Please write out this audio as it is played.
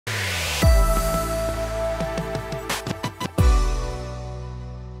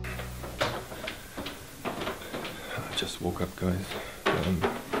just woke up, guys.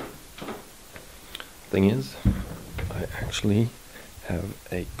 Thing is, I actually have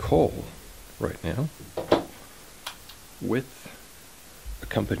a call right now with a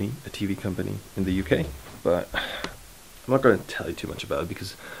company, a TV company in the UK, but I'm not going to tell you too much about it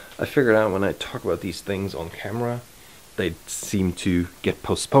because I figured out when I talk about these things on camera, they seem to get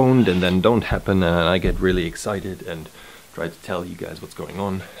postponed and then don't happen, and I get really excited and try to tell you guys what's going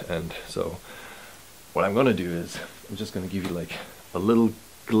on. And so what I'm going to do is I'm just going to give you like a little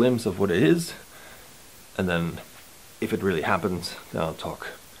glimpse of what it is, and then if it really happens, then I'll talk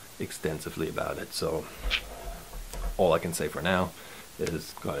extensively about it. So all I can say for now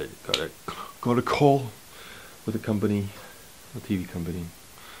is got a call with a company, a TV company,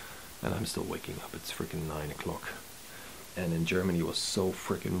 and I'm still waking up. It's freaking 9 o'clock, and in Germany it was so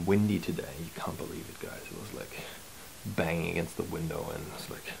freaking windy today. You can't believe it, guys. It was like banging against the window, and it's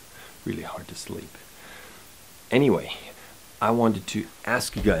like really hard to sleep. Anyway, I wanted to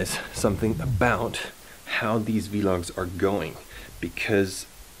ask you guys something about how these vlogs are going, because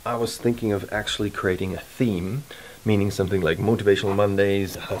I was thinking of actually creating a theme, meaning something like Motivational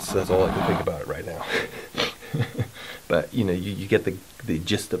Mondays. That's all I can think about right now. But you know, you get the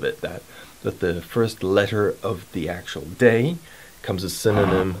gist of it, that the first letter of the actual day comes a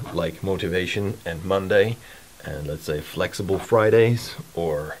synonym like motivation and Monday, and let's say flexible Fridays,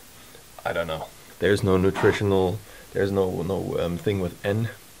 or I don't know. There's no nutritional, there's no thing with N,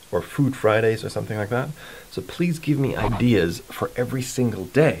 or food Fridays or something like that. So please give me ideas for every single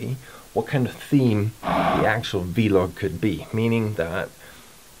day what kind of theme the actual vlog could be. Meaning that,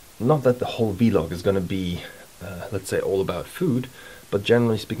 not that the whole vlog is going to be, let's say, all about food, but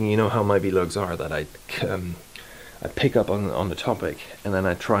generally speaking, you know how my vlogs are, that I pick up on the topic and then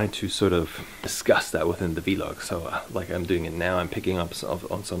I try to sort of discuss that within the vlog. So like I'm doing it now, I'm picking up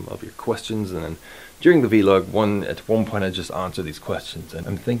on some of your questions, and then during the vlog, at one point I just answer these questions, and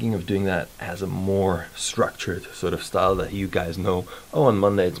I'm thinking of doing that as a more structured sort of style, that you guys know, oh, on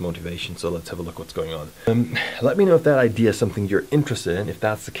Monday it's motivation, so let's have a look what's going on. Let me know if that idea is something you're interested in. If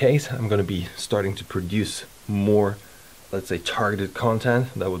that's the case, I'm going to be starting to produce more, let's say, targeted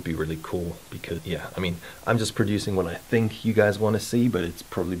content. That would be really cool, because yeah, I mean, I'm just producing what I think you guys want to see, but it's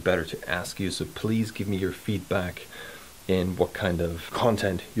probably better to ask you. So please give me your feedback in what kind of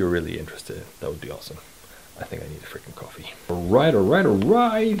content you're really interested in. That would be awesome. I think I need a freaking coffee. Alright,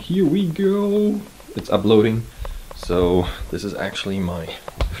 here we go. It's uploading. So this is actually my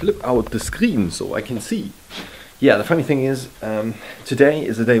flip out the screen so I can see. Yeah, the funny thing is, today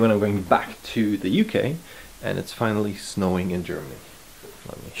is the day when I'm going back to the UK, and it's finally snowing in Germany.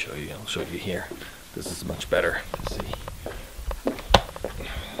 Let me show you, I'll show you here. This is much better to see.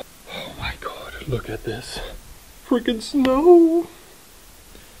 Oh my god, look at this. Freaking snow!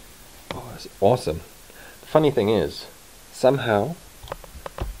 Oh, it's awesome. The funny thing is, somehow,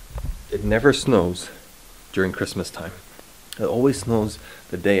 it never snows during Christmas time. It always snows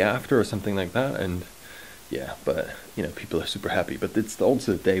the day after or something like that, and yeah, but you know, people are super happy. But it's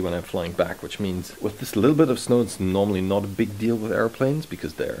also the day when I'm flying back, which means with this little bit of snow, it's normally not a big deal with airplanes,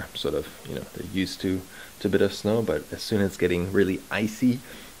 because they're sort of, you know, they're used to a bit of snow. But as soon as it's getting really icy,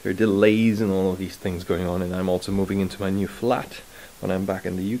 there are delays and all of these things going on, and I'm also moving into my new flat when I'm back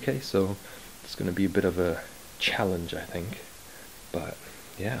in the UK, so it's going to be a bit of a challenge, I think. But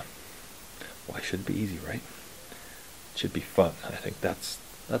yeah, why should it be easy, right? It should be fun. I think that's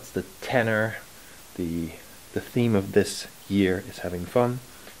the tenor. The theme of this year is having fun,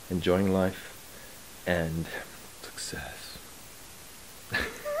 enjoying life, and success.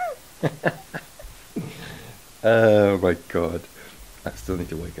 Oh my god, I still need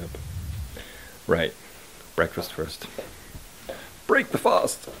to wake up. Right, breakfast first. Break the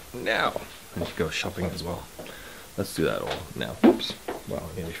fast now. I need to go shopping as well. Let's do that all now. Oops. Wow,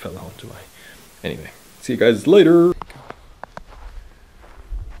 I nearly fell onto my... Anyway, see you guys later.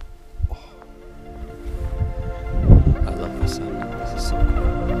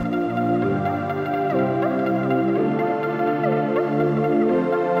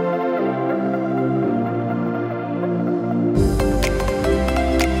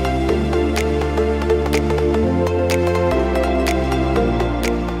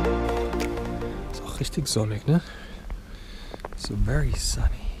 Richtig sonnig, ne? So very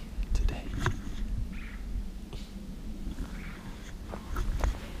sunny today.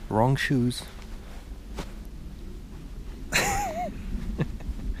 Wrong shoes.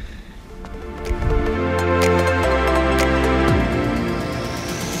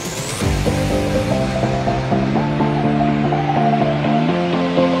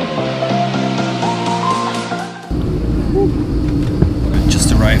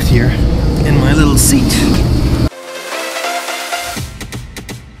 just arrived here in my little seat.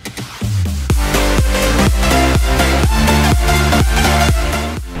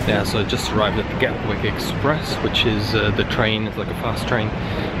 Yeah, so I just arrived at the Gatwick Express, which is the train. It's like a fast train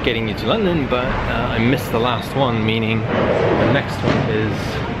getting you to London, but I missed the last one, meaning the next one is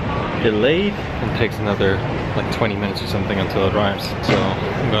delayed and takes another like 20 minutes or something until it arrives. So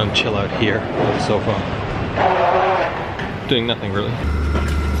I'm gonna chill out here on the sofa, doing nothing really.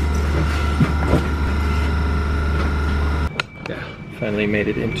 Yeah, finally made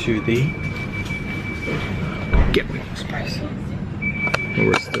it into the Gatwick Express.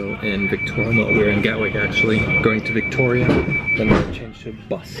 We're still in Victoria. No, we're in Gatwick actually, going to Victoria. Then we're gonna change to a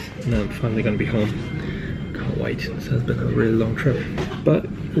bus, and then I'm finally gonna be home. Can't wait. This has been a really long trip, but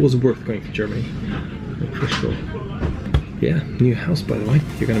it was worth going to Germany, for sure. Yeah, new house by the way.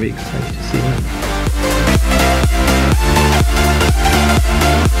 You're gonna be excited to see that.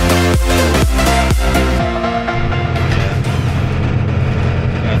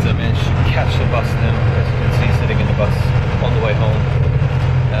 Guys, I managed to catch the bus now, as you can see, sitting in the bus on the way home.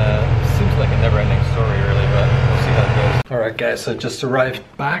 Seems like a never-ending story really, but we'll see how it goes. Alright guys, so I just arrived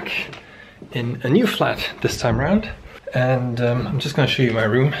back in a new flat this time around, and I'm just going to show you my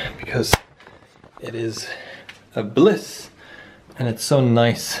room because it is a bliss, and it's so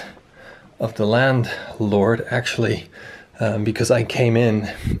nice of the landlord actually, because I came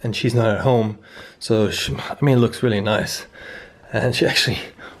in and she's not at home, so she, I mean, it looks really nice, and she actually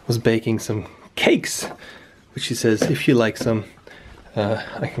was baking some cakes, which she says if you like some,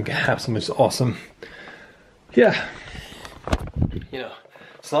 I can have some. It's awesome. Yeah, you know,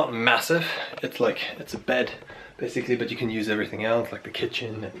 it's not massive. It's like, it's a bed basically, but you can use everything else, like the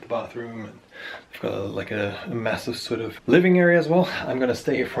kitchen and the bathroom, and we've got like a massive sort of living area as well. I'm gonna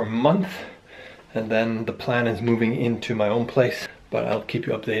stay here for a month, and then the plan is moving into my own place, but I'll keep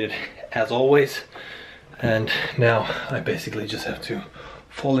you updated as always. And now I basically just have to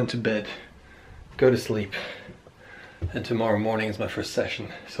fall into bed, go to sleep, and tomorrow morning is my first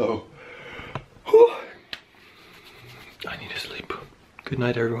session, so I need to sleep. Good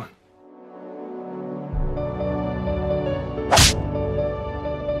night everyone.